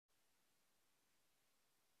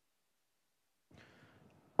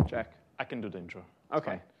Check. I can do the intro.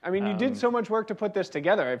 Okay. I mean, you did so much work to put this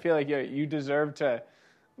together. I feel like you deserve to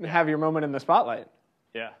have your moment in the spotlight.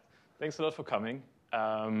 Yeah. Thanks a lot for coming.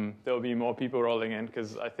 There'll be more people rolling in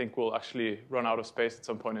because I think we'll actually run out of space at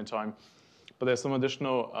some point in time. But there's some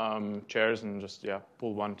additional chairs, and just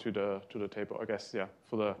pull one to the table. I guess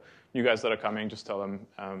for the new guys that are coming, just tell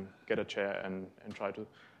them get a chair and try to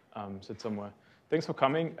sit somewhere. Thanks for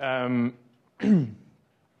coming.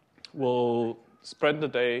 We'll spread the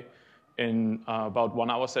day in about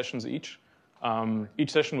 1 hour sessions each.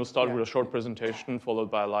 Each session will start with a short presentation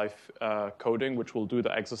followed by a live coding, which will do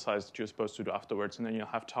the exercise that you're supposed to do afterwards. And then you'll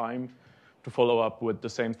have time to follow up with the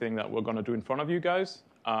same thing that we're going to do in front of you guys.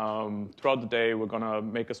 Throughout the day, we're going to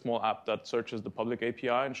make a small app that searches the public API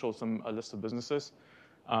and shows them a list of businesses.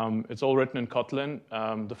 It's all written in Kotlin.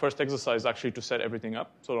 The first exercise is actually to set everything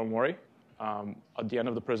up, so don't worry. At the end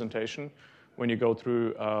of the presentation, when you go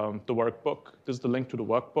through the workbook, this is the link to the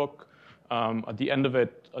workbook. At the end of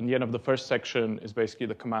it, on the end of the first section, is basically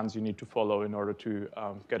the commands you need to follow in order to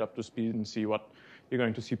get up to speed and see what you're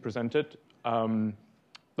going to see presented.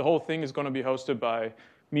 The whole thing is going to be hosted by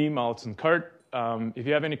me, Maltz, and Kurt. If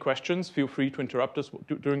you have any questions, feel free to interrupt us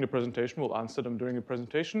during the presentation. We'll answer them during the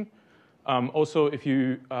presentation. Also, if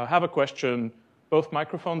you have a question, both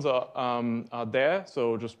microphones are there,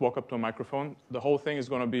 so just walk up to a microphone. The whole thing is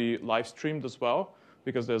going to be live streamed as well,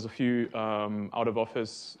 because there's a few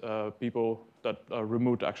out-of-office people that are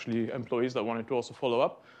remote, actually, employees that wanted to also follow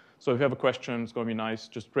up. So if you have a question, it's going to be nice.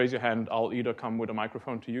 Just raise your hand. I'll either come with a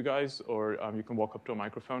microphone to you guys, or you can walk up to a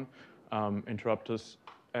microphone, interrupt us.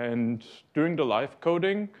 And during the live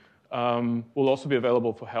coding, we'll also be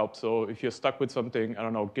available for help. So if you're stuck with something, I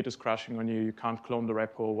don't know, Git is crashing on you, you can't clone the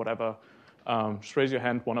repo, whatever, just raise your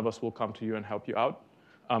hand. One of us will come to you and help you out.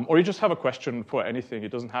 Or you just have a question for anything.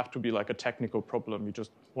 It doesn't have to be like a technical problem. You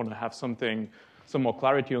just want to have some more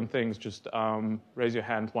clarity on things. Just raise your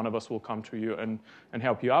hand. One of us will come to you and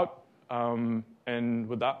help you out. And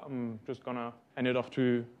with that, I'm just going to hand it off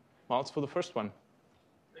to Maltz for the first one.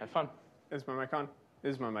 Have fun. Is my mic on?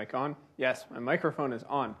 Is my mic on? Yes, my microphone is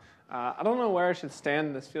on. I don't know where I should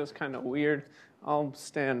stand. This feels kind of weird. I'll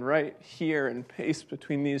stand right here and paste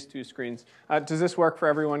between these two screens. Does this work for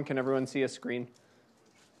everyone? Can everyone see a screen?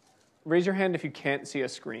 Raise your hand if you can't see a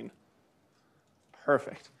screen.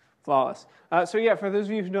 Perfect. Flawless. So yeah, for those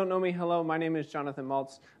of you who don't know me, hello, my name is Jonathan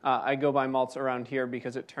Maltz. I go by Maltz around here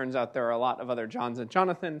because it turns out there are a lot of other Johns and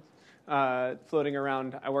Jonathan floating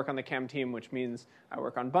around. I work on the CAM team, which means I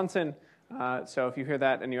work on Bunsen. So if you hear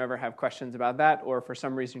that and you ever have questions about that, or for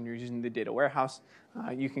some reason you're using the data warehouse,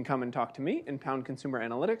 you can come and talk to me in Pound Consumer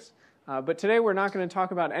Analytics. But today we're not going to talk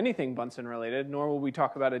about anything Bunsen related, nor will we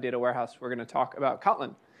talk about a data warehouse. We're going to talk about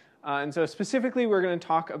Kotlin. And so specifically, we're going to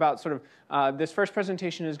talk about sort of, this first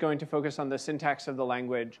presentation is going to focus on the syntax of the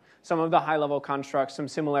language, some of the high-level constructs, some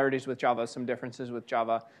similarities with Java, some differences with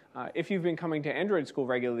Java. If you've been coming to Android school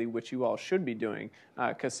regularly, which you all should be doing,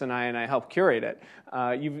 because Sanaya and I help curate it,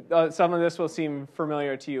 some of this will seem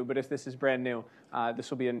familiar to you, but if this is brand new,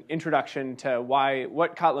 this will be an introduction to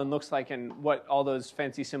what Kotlin looks like and what all those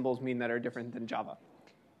fancy symbols mean that are different than Java.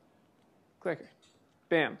 Clicker.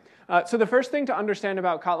 Bam. So the first thing to understand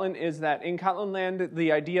about Kotlin is that in Kotlin land,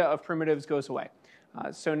 the idea of primitives goes away.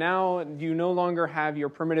 So now you no longer have your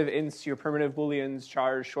primitive ints, your primitive booleans,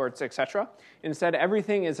 chars, shorts, etc. Instead,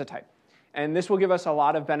 everything is a type. And this will give us a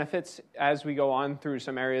lot of benefits as we go on through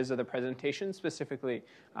some areas of the presentation, specifically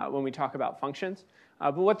when we talk about functions.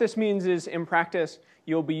 But what this means is, in practice,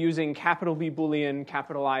 you'll be using capital B Boolean,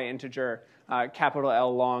 capital I integer, capital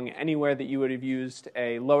L long, anywhere that you would have used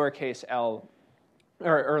a lowercase l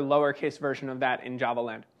or lowercase version of that in Java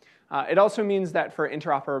land. It also means that for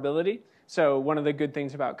interoperability, so one of the good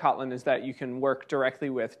things about Kotlin is that you can work directly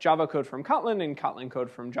with Java code from Kotlin and Kotlin code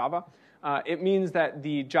from Java. It means that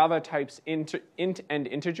the Java types int and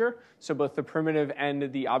integer, so both the primitive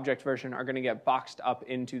and the object version are going to get boxed up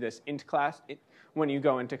into this int class when you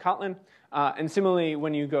go into Kotlin. And similarly,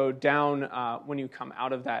 when you go down, when you come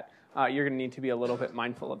out of that, you're going to need to be a little bit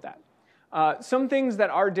mindful of that. Some things that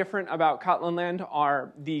are different about Kotlin land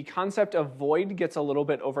are the concept of void gets a little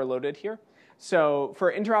bit overloaded here. So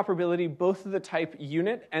for interoperability, both the type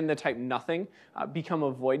unit and the type nothing become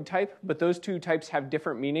a void type, but those two types have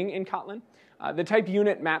different meaning in Kotlin. The type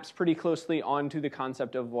unit maps pretty closely onto the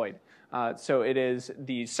concept of void. So it is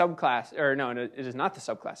the subclass, or no, it is not the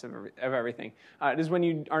subclass of everything. It is when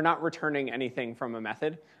you are not returning anything from a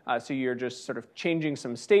method. So you're just sort of changing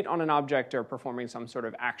some state on an object or performing some sort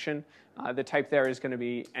of action. The type there is going to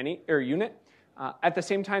be any or unit. At the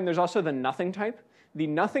same time, there's also the nothing type. The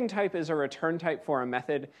nothing type is a return type for a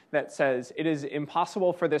method that says it is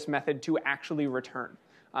impossible for this method to actually return.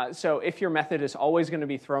 So if your method is always going to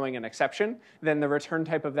be throwing an exception, then the return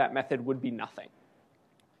type of that method would be nothing.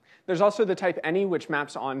 There's also the type any, which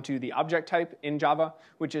maps onto the object type in Java,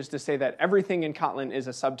 which is to say that everything in Kotlin is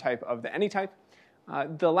a subtype of the any type.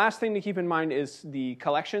 The last thing to keep in mind is the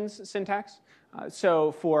collections syntax.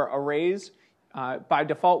 So for arrays, by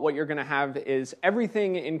default, what you're going to have is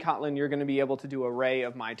everything in Kotlin, you're going to be able to do array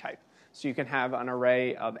of my type. So you can have an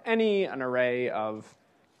array of any, an array of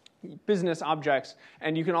business objects,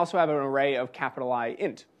 and you can also have an array of capital I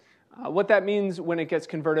int. What that means when it gets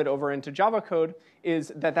converted over into Java code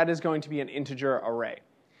is that that is going to be an integer array.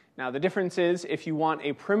 Now the difference is if you want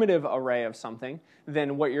a primitive array of something,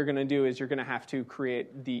 then what you're going to do is you're going to have to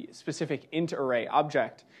create the specific int array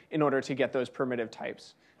object in order to get those primitive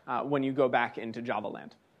types when you go back into Java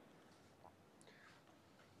land.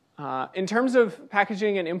 In terms of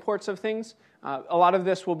packaging and imports of things, a lot of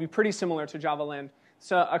this will be pretty similar to Java land.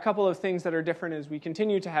 So a couple of things that are different is we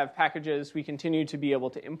continue to have packages. We continue to be able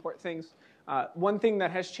to import things. One thing that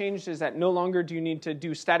has changed is that no longer do you need to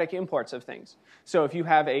do static imports of things. So if you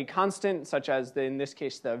have a constant, such as in this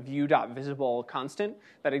case the view.visible constant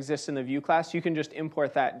that exists in the view class, you can just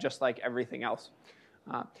import that just like everything else.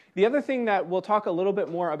 The other thing that we'll talk a little bit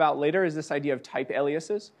more about later is this idea of type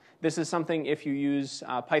aliases. This is something if you use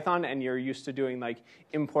Python and you're used to doing like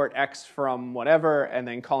import x from whatever and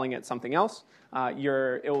then calling it something else,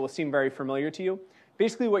 it will seem very familiar to you.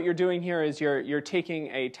 Basically what you're doing here is you're taking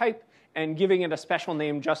a type and giving it a special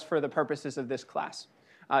name just for the purposes of this class.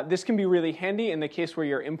 This can be really handy in the case where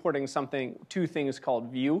you're importing two things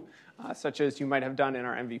called view, such as you might have done in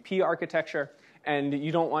our MVP architecture, and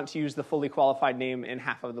you don't want to use the fully qualified name in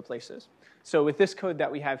half of the places. So with this code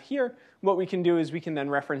that we have here, what we can do is we can then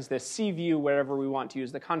reference this C view wherever we want to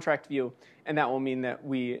use the contract view, and that will mean that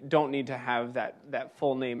we don't need to have that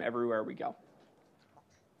full name everywhere we go.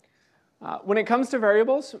 When it comes to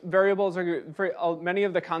variables many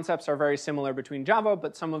of the concepts are very similar between Java,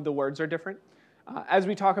 but some of the words are different. As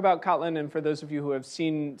we talk about Kotlin, and for those of you who have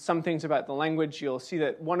seen some things about the language, you'll see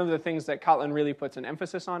that one of the things that Kotlin really puts an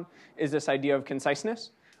emphasis on is this idea of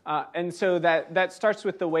conciseness. And so that starts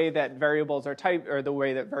with the way that variables are typed, or the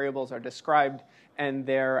way that variables are described, and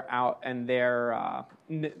their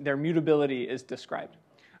mutability is described.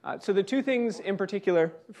 So the two things in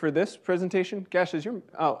particular for this presentation,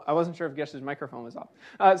 I wasn't sure if Gesh's microphone was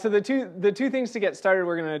off. So the two things to get started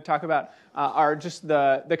we're going to talk about are just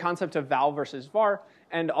the concept of val versus var,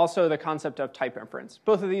 and also the concept of type inference.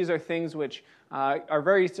 Both of these are things which are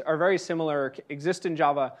very similar, exist in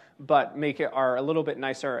Java, but are a little bit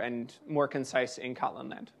nicer and more concise in Kotlin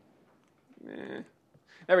land.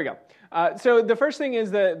 There we go. So the first thing is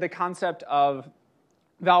the concept of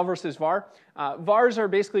val versus var. Vars are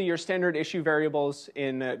basically your standard issue variables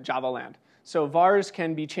in Java land. So vars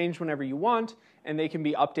can be changed whenever you want, and they can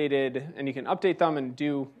be updated, and you can update them and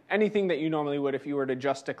do anything that you normally would if you were to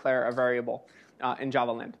just declare a variable in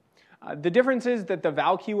Java land. The difference is that the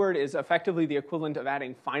val keyword is effectively the equivalent of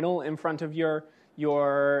adding final in front of your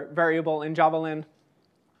variable in Java land.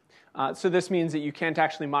 So this means that you can't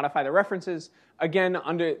actually modify the references. Again,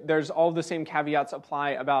 there's all the same caveats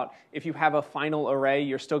apply about if you have a final array,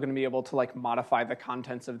 you're still going to be able to modify the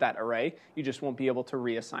contents of that array. You just won't be able to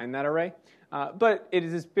reassign that array. But it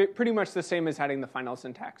is pretty much the same as adding the final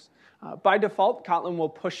syntax. By default, Kotlin will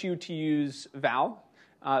push you to use val.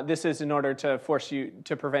 This is in order to force you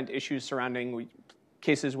to prevent issues surrounding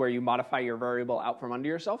cases where you modify your variable out from under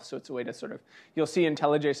yourself. So it's a way to you'll see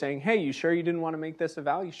IntelliJ saying, hey, you sure you didn't want to make this a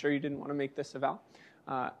val? You sure you didn't want to make this a val?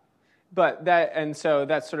 So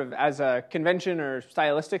that's sort of as a convention or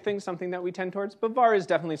stylistic thing, something that we tend towards. But var is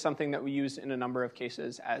definitely something that we use in a number of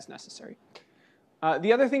cases as necessary.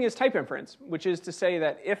 The other thing is type inference, which is to say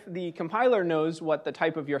that if the compiler knows what the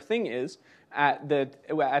type of your thing is at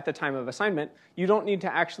the time of assignment, you don't need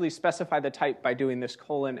to actually specify the type by doing this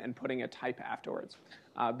colon and putting a type afterwards.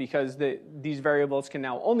 Because these variables can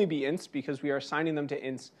now only be ints because we are assigning them to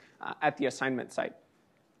ints at the assignment site.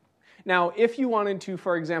 Now, if you wanted to,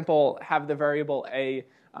 for example, have the variable a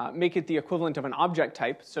make it the equivalent of an object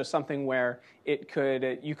type, so something where you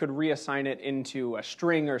could reassign it into a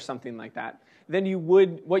string or something like that, then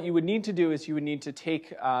what you would need to do is you would need to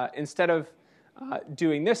take, instead of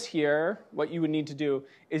doing this here, what you would need to do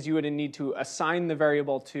is you would need to assign the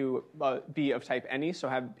variable to be of type any, so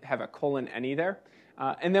have a colon any there.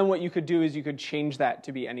 And then what you could do is you could change that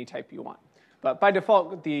to be any type you want. But by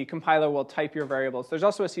default, the compiler will type your variables. There's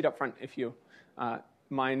also a seat up front if you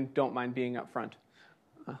don't mind being up front.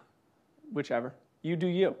 Whichever. You do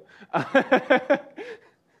you.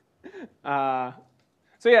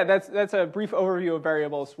 So yeah, that's a brief overview of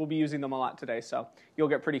variables. We'll be using them a lot today, so you'll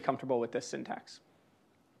get pretty comfortable with this syntax.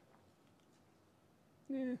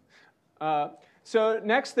 So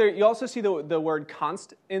next, you also see the word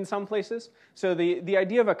const in some places. So the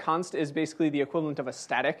idea of a const is basically the equivalent of a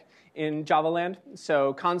static in Java land.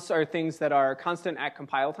 So consts are things that are constant at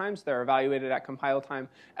compile times. They're evaluated at compile time,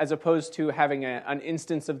 as opposed to having an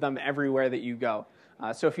instance of them everywhere that you go.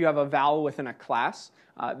 So if you have a val within a class,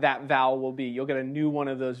 that val will be, you'll get a new one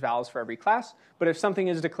of those vals for every class. But if something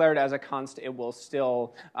is declared as a const, it will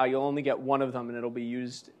still, you'll only get one of them, and it'll be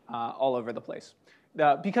used all over the place.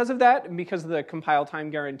 Because of that, and because of the compile time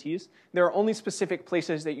guarantees, there are only specific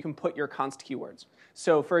places that you can put your const keywords.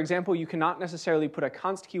 So for example, you cannot necessarily put a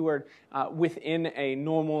const keyword within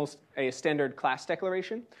a standard class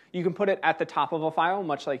declaration. You can put it at the top of a file,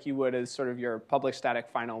 much like you would as sort of your public static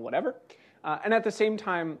final whatever. And at the same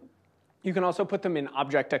time, you can also put them in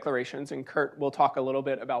object declarations, and Kurt will talk a little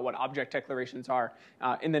bit about what object declarations are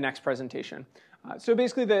in the next presentation. So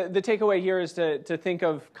basically, the takeaway here is to think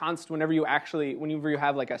of const whenever you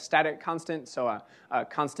have like a static constant, so a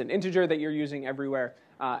constant integer that you're using everywhere,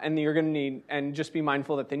 and you're going to need, and just be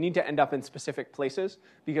mindful that they need to end up in specific places,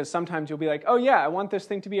 because sometimes you'll be like, oh yeah, I want this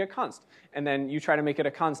thing to be a const, and then you try to make it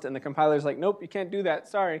a const, and the compiler's like, nope, you can't do that.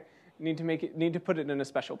 Sorry, you need to put it in a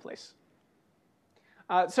special place.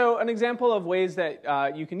 So an example of ways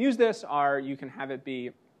that you can use this are you can have it be.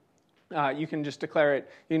 You can just declare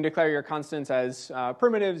it. You can declare your constants as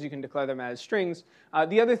primitives. You can declare them as strings.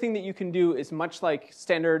 The other thing that you can do is much like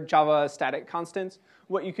standard Java static constants.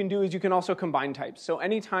 What you can do is you can also combine types. So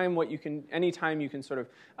anytime you can sort of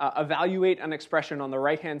evaluate an expression on the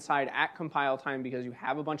right-hand side at compile time because you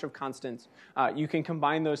have a bunch of constants, you can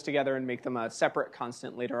combine those together and make them a separate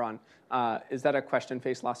constant later on. Is that a question,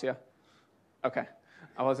 Face Lacia? Okay,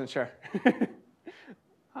 I wasn't sure.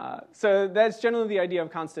 So that's generally the idea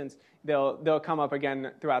of constants. They'll come up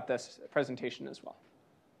again throughout this presentation as well.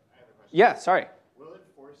 I have a question. Yeah, sorry. Will it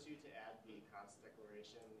force you to add the const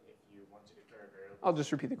declaration if you want to declare a variable? I'll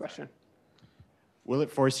just repeat the question. Will it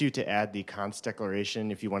force you to add the const declaration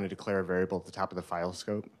if you want to declare a variable at the top of the file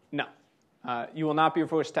scope? No. You will not be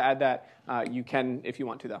forced to add that. You can if you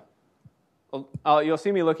want to, though. You'll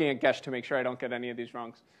see me looking at Gesh to make sure I don't get any of these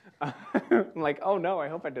wrongs. I'm like, oh no, I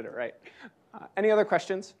hope I did it right. Any other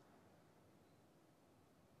questions?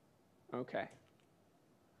 Okay.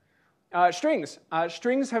 Strings.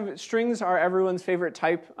 Strings are everyone's favorite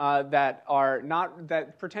type that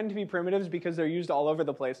pretend to be primitives because they're used all over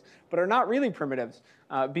the place, but are not really primitives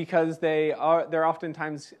because they're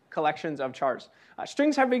oftentimes collections of chars.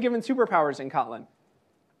 Strings have been given superpowers in Kotlin.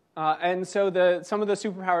 And so some of the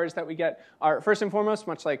superpowers that we get are, first and foremost,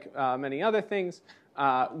 much like many other things,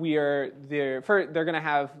 they're going to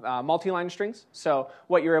have multi-line strings. So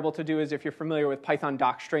what you're able to do is, if you're familiar with Python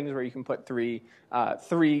doc strings, where you can put three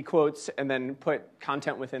quotes and then put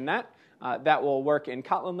content within that, that will work in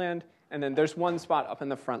Kotlin land. And then there's one spot up in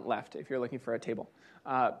the front left if you're looking for a table.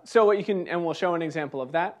 So what you can, and we'll show an example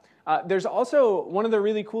of that. There's also, one of the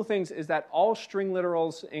really cool things is that all string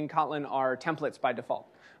literals in Kotlin are templates by default.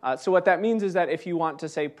 So what that means is that if you want to,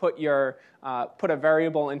 say, put a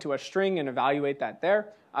variable into a string and evaluate that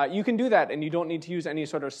there, you can do that, and you don't need to use any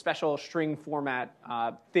sort of special string format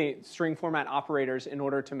operators in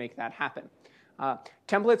order to make that happen.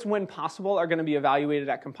 Templates, when possible, are going to be evaluated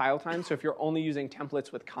at compile time. So if you're only using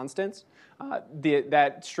templates with constants,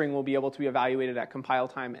 that string will be able to be evaluated at compile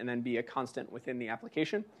time and then be a constant within the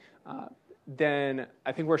application. Then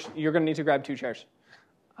I think you're going to need to grab 2 chairs.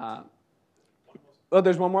 Oh,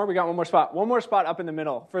 there's one more? We got one more spot. One more spot up in the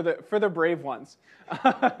middle for the brave ones.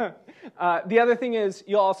 The other thing is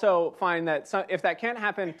you'll also find that if that can't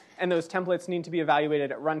happen and those templates need to be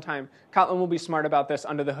evaluated at runtime, Kotlin will be smart about this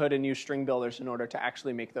under the hood and use string builders in order to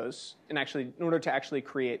actually make those, in order to actually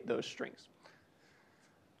create those strings.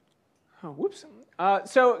 Oh, whoops.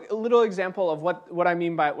 So a little example of what I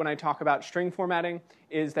mean by when I talk about string formatting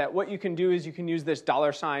is that what you can do is you can use this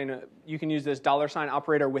 $sign. You can use this $sign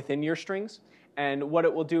operator within your strings. And what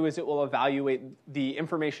it will do is it will evaluate the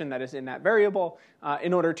information that is in that variable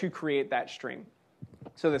in order to create that string.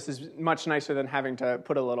 So this is much nicer than having to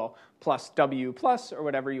put a little plus W plus or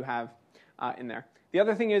whatever you have in there. The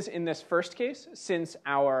other thing is, in this first case, since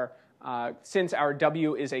our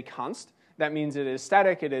W is a const, that means it is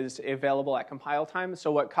static, it is available at compile time.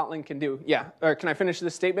 So what Kotlin can do, or can I finish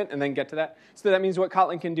this statement and then get to that? So that means what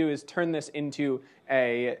Kotlin can do is turn this into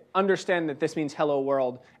understand that this means hello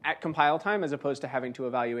world at compile time as opposed to having to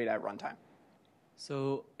evaluate at runtime.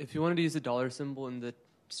 So if you wanted to use the $ symbol in the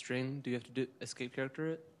string, do you have to do escape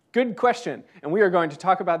character it? Good question. And we are going to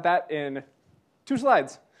talk about that in 2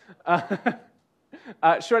 slides.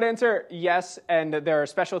 Short answer, yes, and there are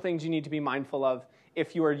special things you need to be mindful of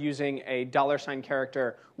if you are using a $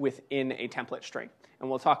 character within a template string. And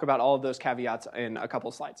we'll talk about all of those caveats in a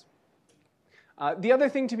couple slides. The other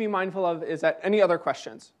thing to be mindful of is that, any other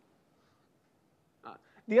questions?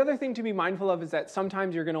 The other thing to be mindful of is that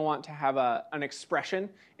sometimes you're going to want to have an expression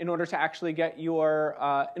in order to actually get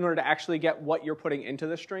what you're putting into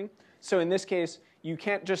the string. So in this case, you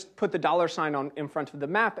can't just put the $ in front of the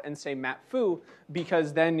map and say map foo,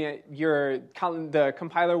 because then the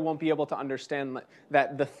compiler won't be able to understand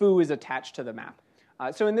that the foo is attached to the map.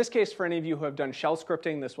 So in this case, for any of you who have done shell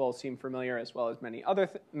scripting, this will seem familiar, as well as many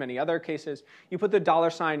other cases. You put the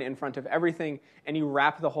 $ in front of everything, and you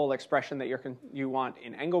wrap the whole expression that you want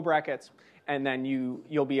in angle brackets, and then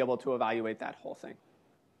you'll be able to evaluate that whole thing.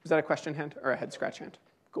 Is that a question hand or a head scratch hand?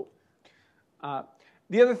 Cool.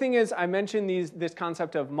 The other thing is I mentioned this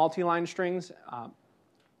concept of multi-line strings.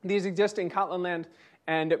 These exist in Kotlin land.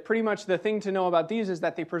 And pretty much the thing to know about these is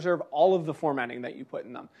that they preserve all of the formatting that you put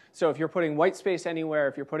in them. So if you're putting white space anywhere,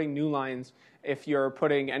 if you're putting new lines, if you're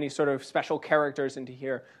putting any sort of special characters into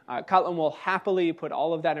here, Kotlin will happily put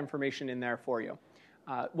all of that information in there for you.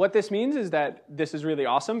 What this means is that this is really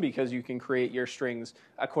awesome because you can create your strings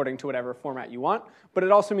according to whatever format you want. But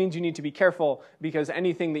it also means you need to be careful because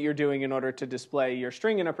anything that you're doing in order to display your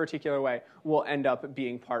string in a particular way will end up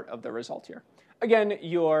being part of the result here. Again,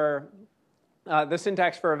 the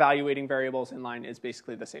syntax for evaluating variables in line is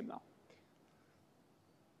basically the same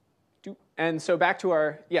though. And so back to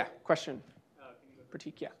our, question.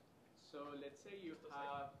 Pratik, yeah. So let's say you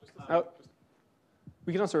have...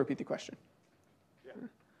 we can also repeat the question. Yeah.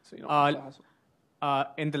 So you don't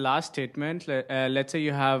in the last statement, let's say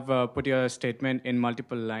you have put your statement in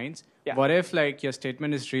multiple lines. Yeah. What if your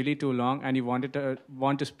statement is really too long and you want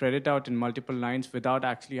to spread it out in multiple lines without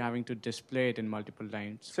actually having to display it in multiple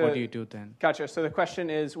lines? So, what do you do then? Gotcha. So the question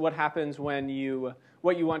is, what happens when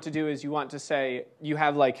what you want to do is you want to say you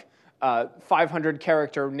have 500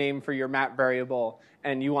 character name for your map variable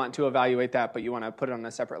and you want to evaluate that, but you want to put it on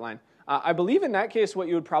a separate line. I believe in that case, what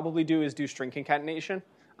you would probably do is do string concatenation.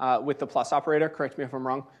 With the plus operator, correct me if I'm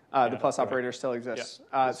wrong. The plus operator still exists.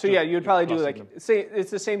 Yeah. You would probably do say it's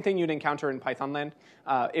the same thing you'd encounter in Python land.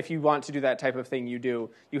 If you want to do that type of thing, you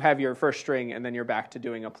have your first string and then you're back to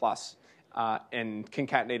doing a plus and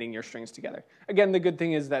concatenating your strings together. Again, the good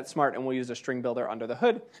thing is that Smart and we'll use a string builder under the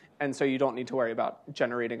hood, and so you don't need to worry about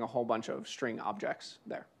generating a whole bunch of string objects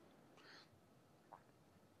there.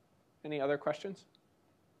 Any other questions?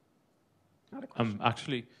 Not a question.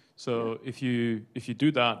 Actually. So if you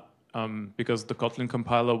do that, because the Kotlin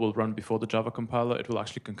compiler will run before the Java compiler, it will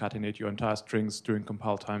actually concatenate your entire strings during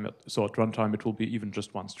compile time. So at runtime, it will be even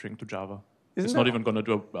just one string to Java. It's not even going to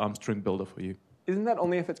do a string builder for you. Isn't that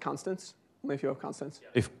only if it's constants? Only if you have constants?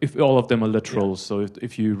 If all of them are literals, so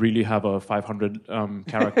if you really have a 500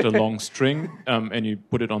 character long string and you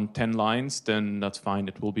put it on 10 lines, then that's fine.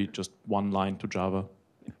 It will be just one line to Java.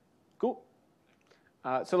 Cool.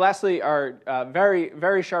 So lastly, our very,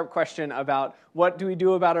 very sharp question about what do we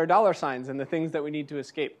do about our $ and the things that we need to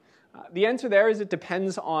escape. The answer there is it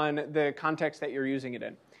depends on the context that you're using it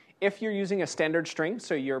in. If you're using a standard string,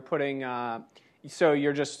 so you're putting,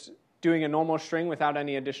 you're just doing a normal string without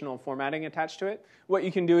any additional formatting attached to it, what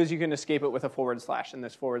you can do is you can escape it with a /, and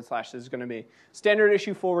this / is going to be standard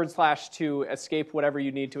issue / to escape whatever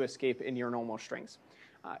you need to escape in your normal strings.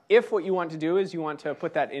 If what you want to do is you want to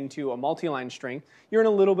put that into a multi-line string, you're in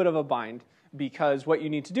a little bit of a bind, because what you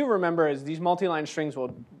need to do, remember, is these multi-line strings will,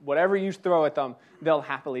 whatever you throw at them, they'll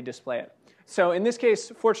happily display it. So in this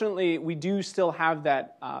case, fortunately, we do still have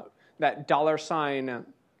that $, that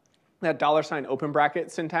 $ open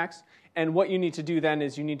bracket syntax. And what you need to do then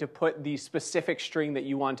is you need to put the specific string that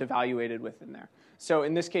you want evaluated within there. So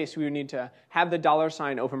in this case, we would need to have the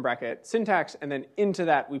 $ open bracket syntax, and then into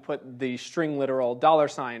that we put the string literal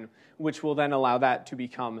 $, which will then allow that to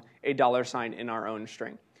become a $ in our own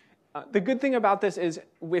string. The good thing about this is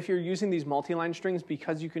if you're using these multi-line strings,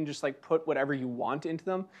 because you can just put whatever you want into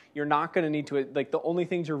them, you're not going to need to, the only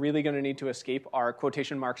things you're really going to need to escape are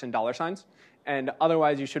quotation marks and $. And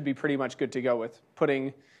otherwise, you should be pretty much good to go with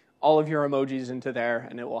putting all of your emojis into there,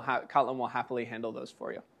 and Kotlin will happily handle those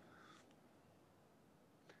for you.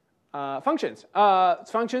 Functions.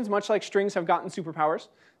 Functions, much like strings, have gotten superpowers.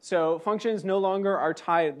 So functions no longer are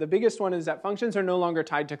tied. The biggest one is that functions are no longer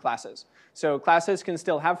tied to classes. So classes can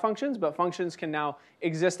still have functions, but functions can now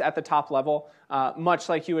exist at the top level, much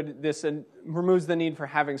like you would. This removes the need for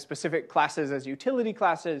having specific classes as utility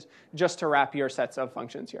classes just to wrap your sets of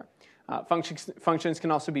functions here. Functions can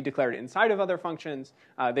also be declared inside of other functions.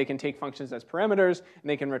 They can take functions as parameters, and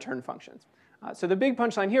they can return functions. So the big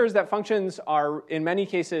punchline here is that functions are, in many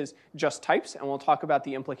cases, just types, and we'll talk about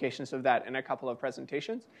the implications of that in a couple of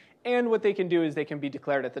presentations. And what they can do is they can be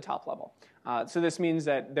declared at the top level. So this means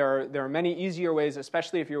that there are many easier ways,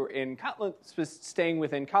 especially if you're in Kotlin, staying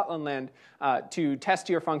within Kotlin land, to test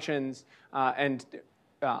your functions and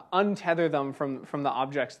untether them from the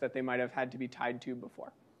objects that they might have had to be tied to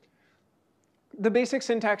before. The basic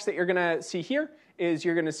syntax that you're going to see here is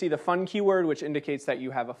you're going to see the fun keyword, which indicates that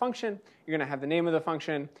you have a function. You're going to have the name of the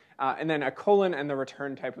function, and then a colon and the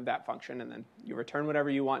return type of that function, and then you return whatever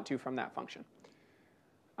you want to from that function.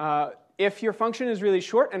 If your function is really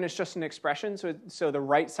short and it's just an expression, so the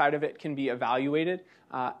right side of it can be evaluated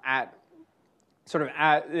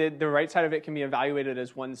the right side of it can be evaluated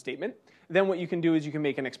as one statement, then what you can do is you can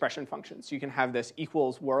make an expression function. So you can have this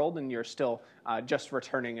equals world, and you're still just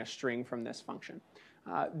returning a string from this function.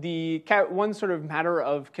 One sort of matter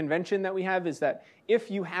of convention that we have is that if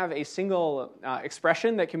you have a single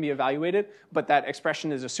expression that can be evaluated, but that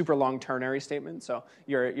expression is a super long ternary statement, so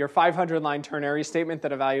your 500-line ternary statement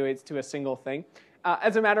that evaluates to a single thing,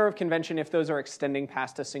 as a matter of convention, if those are extending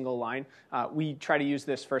past a single line, we try to use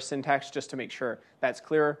this for syntax just to make sure that's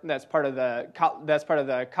clear. That's part of the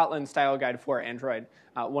Kotlin style guide for Android,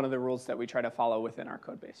 one of the rules that we try to follow within our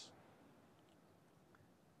code base.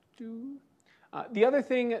 The other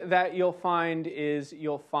thing that you'll find is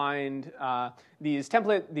these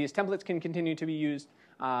templates can continue to be used.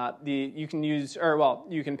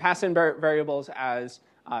 You can pass in variables as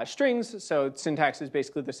strings, so syntax is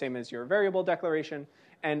basically the same as your variable declaration.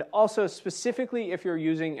 And also specifically if you're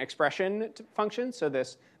using expression functions, so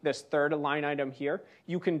this third line item here,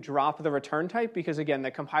 you can drop the return type because, again,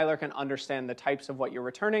 the compiler can understand the types of what you're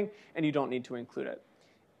returning, and you don't need to include it.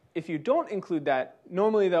 If you don't include that,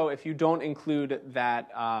 normally though, if you don't include that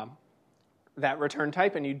return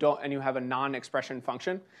type and you have a non-expression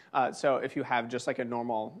function, so if you have just like a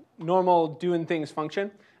normal doing things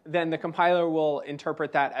function, then the compiler will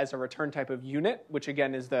interpret that as a return type of unit, which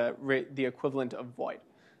again is the equivalent of void.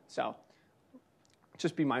 So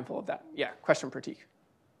just be mindful of that. Yeah, question, Pratik.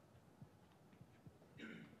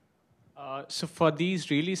 So for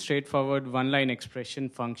these really straightforward one-line expression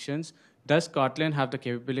functions, does Kotlin have the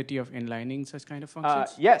capability of inlining such kind of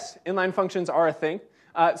functions? Yes, inline functions are a thing.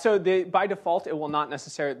 So by default, it will not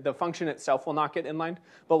necessarily, the function itself will not get inlined,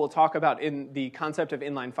 but we'll talk about the concept of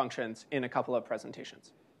inline functions in a couple of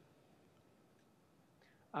presentations.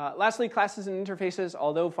 Lastly, classes and interfaces.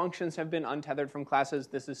 Although functions have been untethered from classes,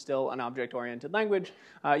 this is still an object-oriented language.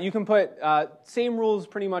 You can put, same rules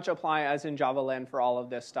pretty much apply as in Java land for all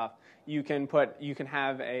of this stuff. We try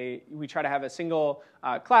to have a single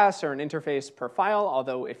class or an interface per file,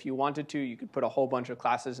 although if you wanted to, you could put a whole bunch of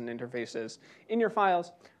classes and interfaces in your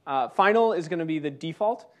files. Final is going to be the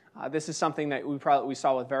default. This is something that we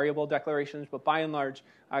saw with variable declarations, but by and large,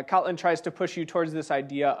 Kotlin tries to push you towards this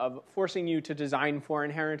idea of forcing you to design for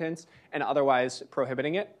inheritance and otherwise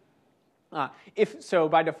prohibiting it. So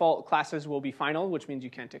by default, classes will be final, which means you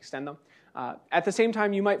can't extend them. At the same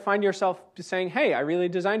time, you might find yourself saying, hey, I really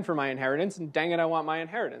designed for my inheritance, and dang it, I want my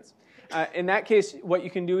inheritance. In that case, what you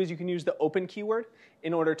can do is you can use the open keyword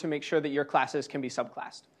in order to make sure that your classes can be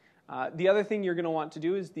subclassed. The other thing you're going to want to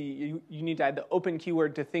do is you need to add the open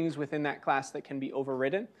keyword to things within that class that can be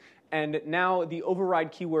overridden. And now the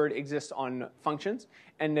override keyword exists on functions.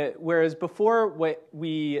 And whereas before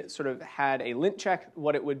we sort of had a lint check,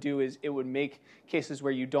 what it would do is it would make cases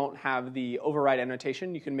where you don't have the override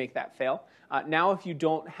annotation, you can make that fail. Now if you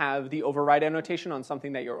don't have the override annotation on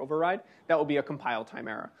something that you're override, that will be a compile time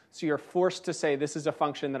error. So you're forced to say this is a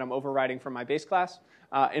function that I'm overriding from my base class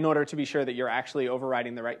in order to be sure that you're actually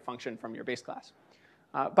overriding the right function from your base class.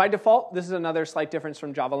 By default, this is another slight difference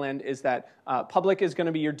from Java land, is that public is going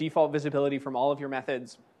to be your default visibility from all of your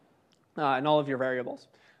methods and all of your variables.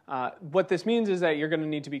 What this means is that you're going to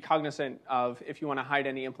need to be cognizant of if you want to hide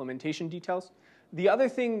any implementation details. The other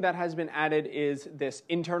thing that has been added is this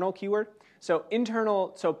internal keyword. So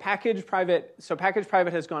package private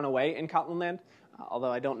has gone away in Kotlin land,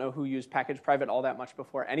 although I don't know who used package private all that much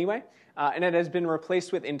before anyway, and it has been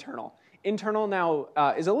replaced with internal. Internal now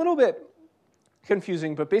is a little bit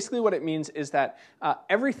confusing, but basically what it means is that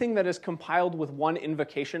everything that is compiled with one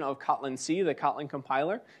invocation of Kotlin C, the Kotlin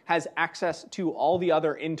compiler, has access to all the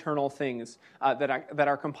other internal things that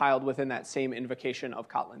are compiled within that same invocation of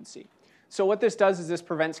Kotlin C. So what this does is this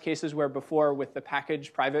prevents cases where before with the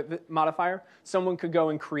package private modifier, someone could go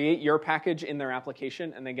and create your package in their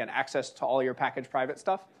application and then get access to all your package private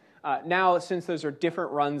stuff. Now, since those are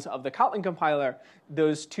different runs of the Kotlin compiler,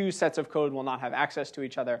 those two sets of code will not have access to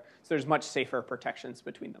each other, so there's much safer protections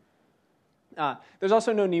between them. There's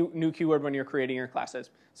also no new keyword when you're creating your classes.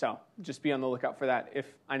 So just be on the lookout for that.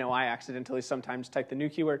 If I know I accidentally sometimes type the new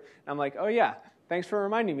keyword, and I'm like, oh yeah, thanks for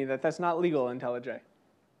reminding me that that's not legal in IntelliJ.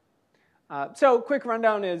 So quick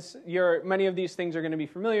rundown is many of these things are going to be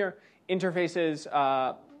familiar. Interfaces,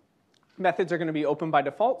 methods are going to be open by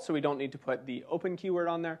default, so we don't need to put the open keyword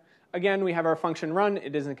on there. Again, we have our function run.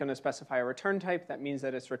 It isn't going to specify a return type. That means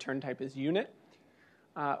that its return type is unit.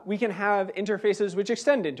 We can have interfaces which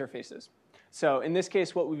extend interfaces. So in this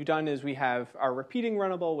case, what we've done is we have our repeating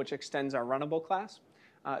runnable, which extends our runnable class.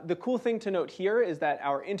 The cool thing to note here is that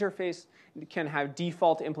our interface can have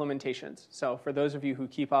default implementations. So for those of you who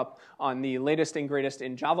keep up on the latest and greatest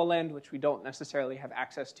in Java land, which we don't necessarily have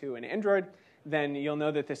access to in Android, then you'll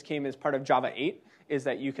know that this came as part of Java 8, is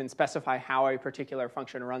that you can specify how a particular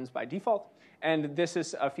function runs by default. And this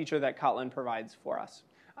is a feature that Kotlin provides for us.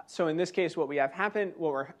 So in this case, what we have happening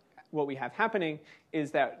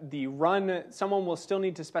is that the run, someone will still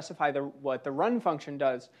need to specify what the run function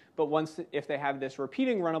does, but if they have this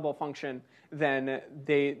repeating runnable function, then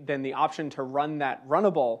the option to run that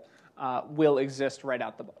runnable will exist right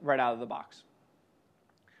out of the box.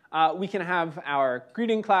 We can have our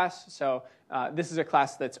greeting class. So this is a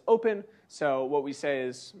class that's open. So what we say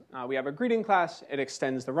is we have a greeting class. It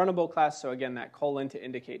extends the runnable class. So again, that colon to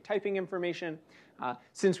indicate typing information.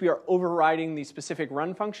 Since we are overriding the specific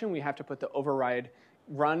run function, we have to put the override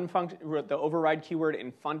keyword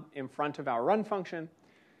in front of our run function.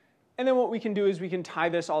 And then what we can do is we can tie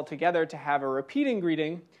this all together to have a repeating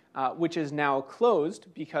greeting, which is now closed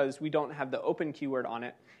because we don't have the open keyword on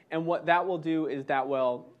it. And what that will do is that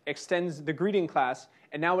will extends the greeting class,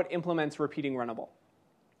 and now it implements repeating runnable.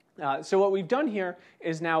 So what we've done here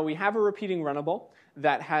is now we have a repeating runnable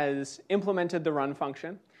that has implemented the run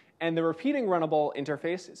function. And the repeating runnable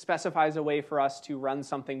interface specifies a way for us to run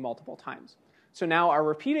something multiple times. So now our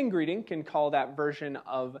repeating greeting can call that version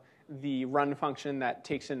of the run function that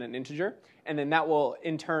takes in an integer. And then that will,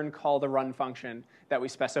 in turn, call the run function that we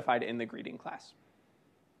specified in the greeting class.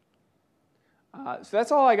 So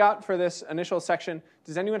that's all I got for this initial section.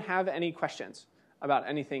 Does anyone have any questions about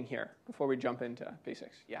anything here before we jump into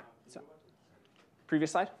basics? Yeah. So,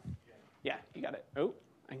 previous slide? Yeah, you got it. Oh,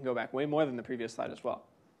 I can go back way more than the previous slide as well.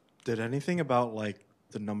 Did anything about like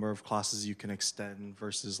the number of classes you can extend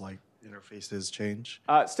versus like interfaces change?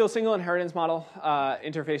 Still single inheritance model.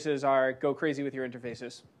 Interfaces are go crazy with your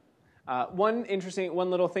interfaces. One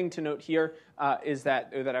little thing to note here is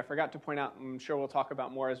that I forgot to point out, I'm sure we'll talk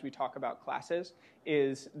about more as we talk about classes,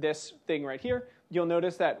 is this thing right here. You'll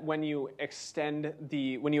notice that when you extend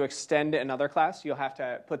another class, you'll have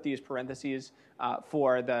to put these parentheses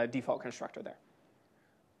for the default constructor there.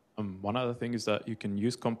 One other thing is that you can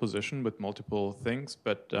use composition with multiple things,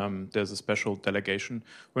 but there's a special delegation.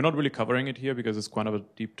 We're not really covering it here because it's kind of a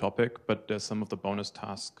deep topic, but there's some of the bonus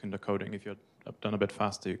tasks in the coding. If you're done a bit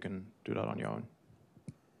faster, you can do that on your own.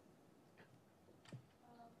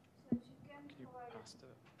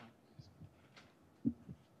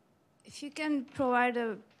 If you can provide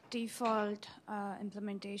a default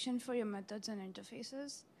implementation for your methods and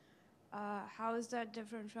interfaces, how is that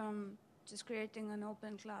different from just creating an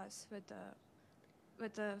open class with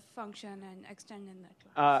a function and extending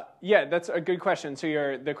that class? Yeah, that's a good question. So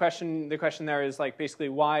the question there is like basically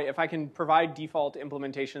why, if I can provide default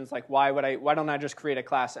implementations, like why don't I just create a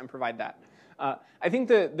class and provide that? I think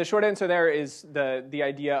the short answer there is the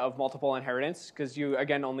idea of multiple inheritance, because you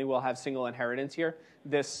again only will have single inheritance here.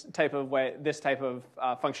 This type of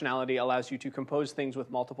functionality allows you to compose things with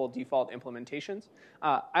multiple default implementations.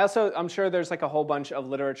 I'm sure there's like a whole bunch of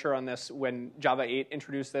literature on this when Java 8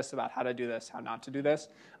 introduced this about how to do this, how not to do this.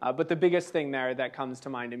 But the biggest thing there that comes to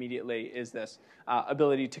mind immediately is this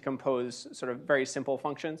ability to compose sort of very simple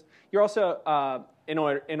functions. You're also in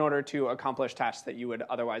order to accomplish tasks that you would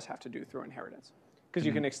otherwise have to do through inheritance, because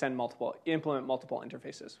you can implement multiple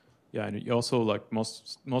interfaces. Yeah, and you also like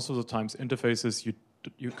most of the times interfaces you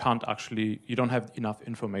don't have enough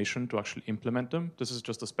information to actually implement them. This is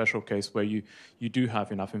just a special case where you do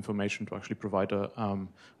have enough information to actually provide a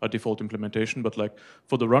default implementation. But like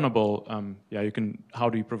for the runnable, how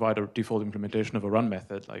do you provide a default implementation of a run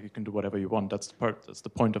method? Like you can do whatever you want. That's the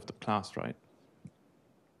point of the class, right?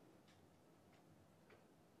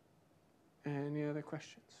 Any other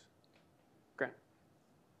questions? Grant.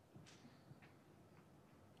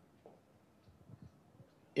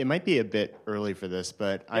 It might be a bit early for this,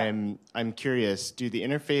 but yeah. I'm curious. Do the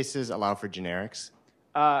interfaces allow for generics?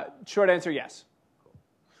 Short answer, yes.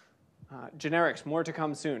 Generics, more to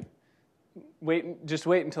come soon. Just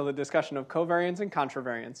wait until the discussion of covariance and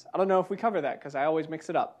contravariance. I don't know if we cover that because I always mix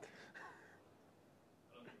it up.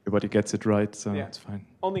 Everybody gets it right, so yeah. it's fine.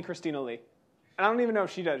 Only Christina Lee. And I don't even know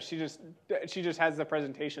if she does. She just has the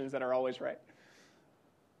presentations that are always right.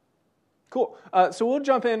 Cool. So we'll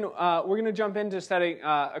jump in. We're going to jump into setting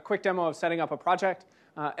a quick demo of setting up a project,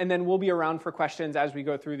 and then we'll be around for questions as we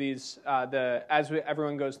go through these.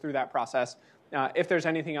 Everyone goes through that process. If there's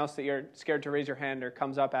anything else that you're scared to raise your hand or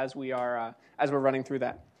comes up as we're running through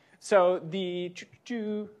that. So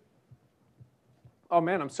oh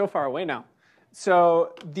man, I'm so far away now.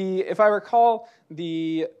 So if I recall,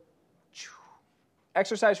 the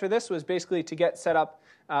exercise for this was basically to get set up,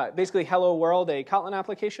 basically hello world, a Kotlin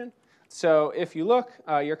application. So if you look,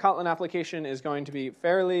 your Kotlin application is going to be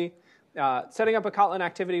fairly, setting up a Kotlin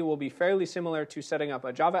activity will be fairly similar to setting up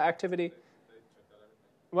a Java activity.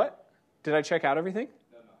 What? Did I check out everything?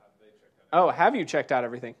 No, have they checked out everything? Oh, have you checked out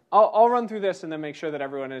everything? I'll run through this and then make sure that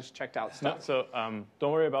everyone has checked out stuff. No, so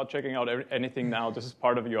don't worry about checking out anything now. This is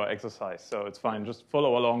part of your exercise, so it's fine. Just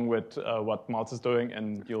follow along with what Mats is doing,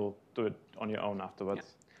 and you'll do it on your own afterwards. Yeah.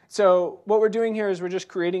 So what we're doing here is we're just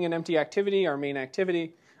creating an empty activity, our main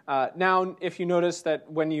activity. Now, if you notice that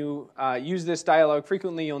when you use this dialog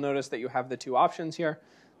frequently, you'll notice that you have the two options here.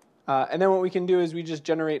 And then what we can do is we just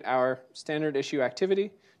generate our standard issue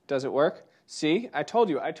activity. Does it work? See, I told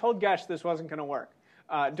you. I told Gesh this wasn't going to work.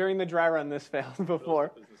 During the dry run, this failed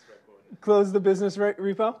before. Close the business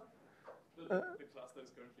repo? The cluster is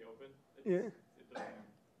currently open. Yeah. It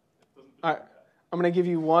doesn't All right. I'm going to give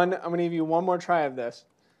you one more try of this.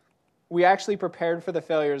 We actually prepared for the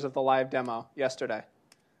failures of the live demo yesterday.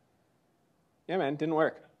 Yeah, man, didn't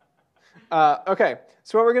work. Okay,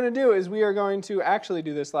 so what we're going to do is we are going to actually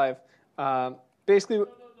do this live. Basically, No,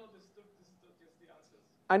 this is just the answers.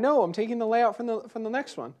 I know, I'm taking the layout from the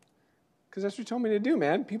next one. Because that's what you told me to do,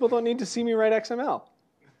 man. People don't need to see me write XML.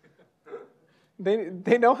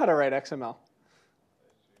 They know how to write XML.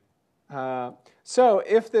 So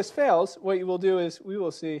if this fails, what you will do is we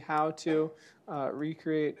will see how to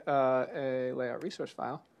recreate a layout resource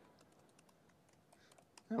file.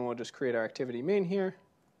 And we'll just create our activity main here.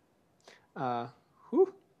 And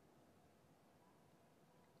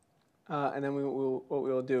then what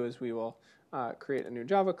we will do is we will create a new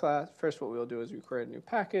Java class. First, what we will do is we create a new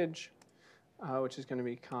package, which is going to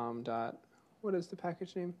be com. What is the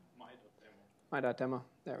package name? My.demo.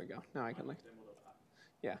 There we go. Now I can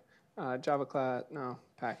yeah. Java class, no,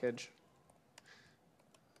 package.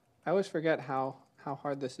 I always forget how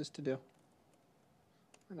hard this is to do.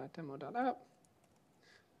 My.demo.app.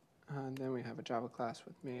 And then we have a Java class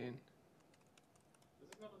with main. This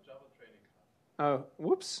is not a Java training class. Oh,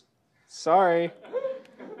 whoops. Sorry.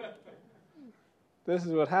 This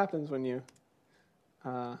is what happens when you...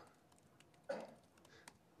 So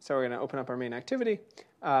we're going to open up our main activity.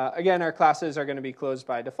 Again, our classes are going to be closed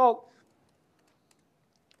by default.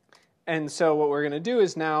 And so what we're going to do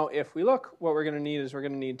is now, if we look, what we're going to need is we're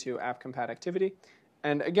going to need to app compat activity.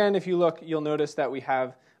 And again, if you look, you'll notice that we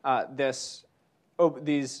have this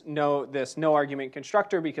no argument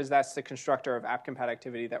constructor, because that's the constructor of app compat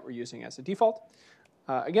activity that we're using as a default.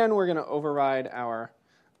 Again, we're going to override our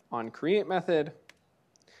onCreate method.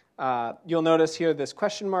 You'll notice here this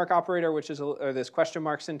question mark operator, or this question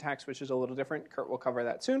mark syntax, which is a little different. Kurt will cover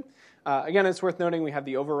that soon. Again, it's worth noting we have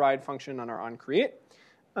the override function on our onCreate.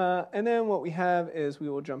 And then what we have is we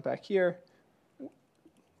will jump back here.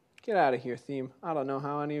 Get out of here, theme. I don't know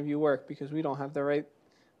how any of you work because we don't have the right.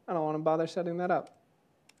 I don't want to bother setting that up.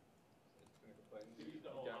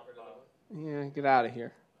 Yeah, get out of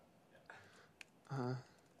here.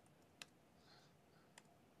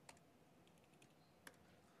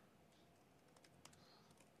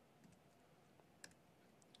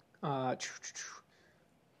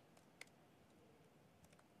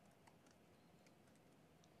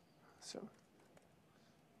 So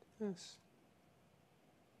this.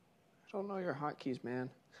 I don't know your hotkeys, man.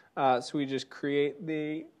 So we just create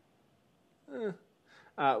the.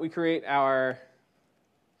 We create our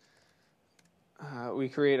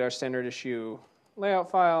standard issue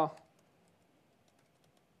layout file.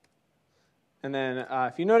 And then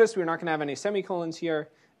if you notice, we're not going to have any semicolons here.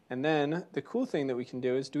 And then the cool thing that we can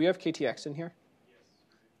do is, do we have KTX in here?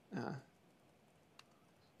 Yes.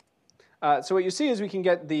 So what you see is we can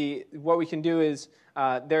get what we can do is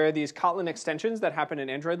there are these Kotlin extensions that happen in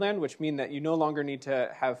Android land, which mean that you no longer need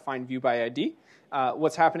to have find view by ID.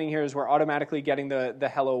 What's happening here is we're automatically getting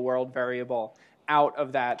the hello world variable out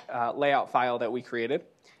of that layout file that we created.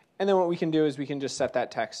 And then what we can do is we can just set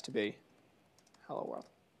that text to be hello world.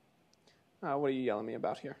 What are you yelling at me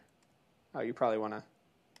about here? Oh, you probably want to.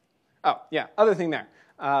 Oh, yeah, other thing there.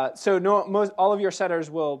 So all of your setters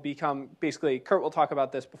will become, basically, Kurt will talk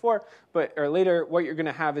about this or later, what you're going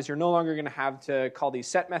to have is you're no longer going to have to call these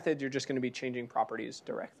set methods. You're just going to be changing properties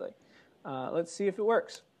directly. Let's see if it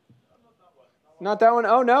works. Not that one.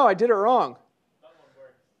 Oh, no, I did it wrong.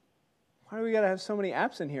 Why do we got to have so many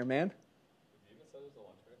apps in here, man?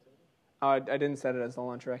 Oh, I didn't set it as the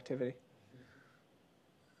launcher activity.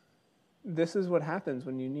 This is what happens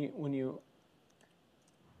when you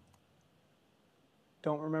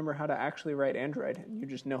don't remember how to actually write Android, and you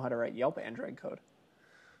just know how to write Yelp Android code.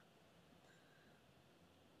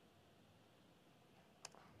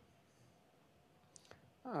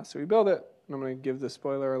 So we build it, and I'm going to give the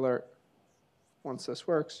spoiler alert once this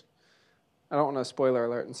works. I don't want to spoiler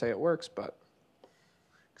alert and say it works, but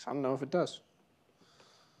because I don't know if it does.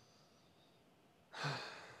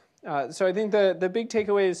 So I think the big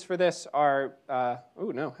takeaways for this are,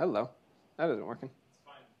 oh no, hello, that isn't working.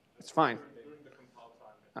 It's fine.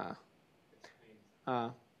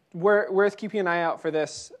 Worth keeping an eye out for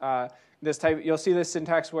this. This type, you'll see this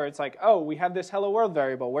syntax where it's like, oh, we have this hello world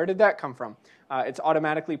variable. Where did that come from? It's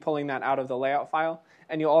automatically pulling that out of the layout file.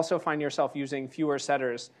 And you'll also find yourself using fewer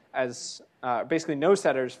setters as basically no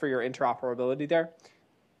setters for your interoperability there,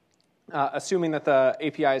 assuming that the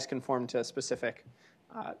APIs conform to specific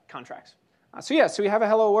contracts. So we have a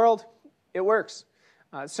hello world. It works.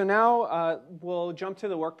 So now we'll jump to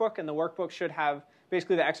the workbook, and the workbook should have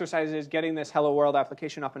basically the exercise is getting this hello world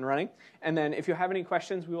application up and running. And then if you have any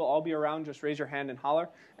questions, we will all be around. Just raise your hand and holler,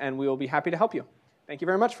 and we will be happy to help you. Thank you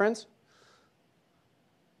very much, friends.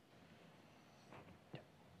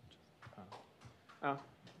 Oh.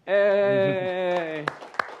 Hey!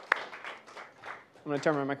 I'm going to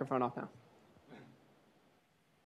turn my microphone off now.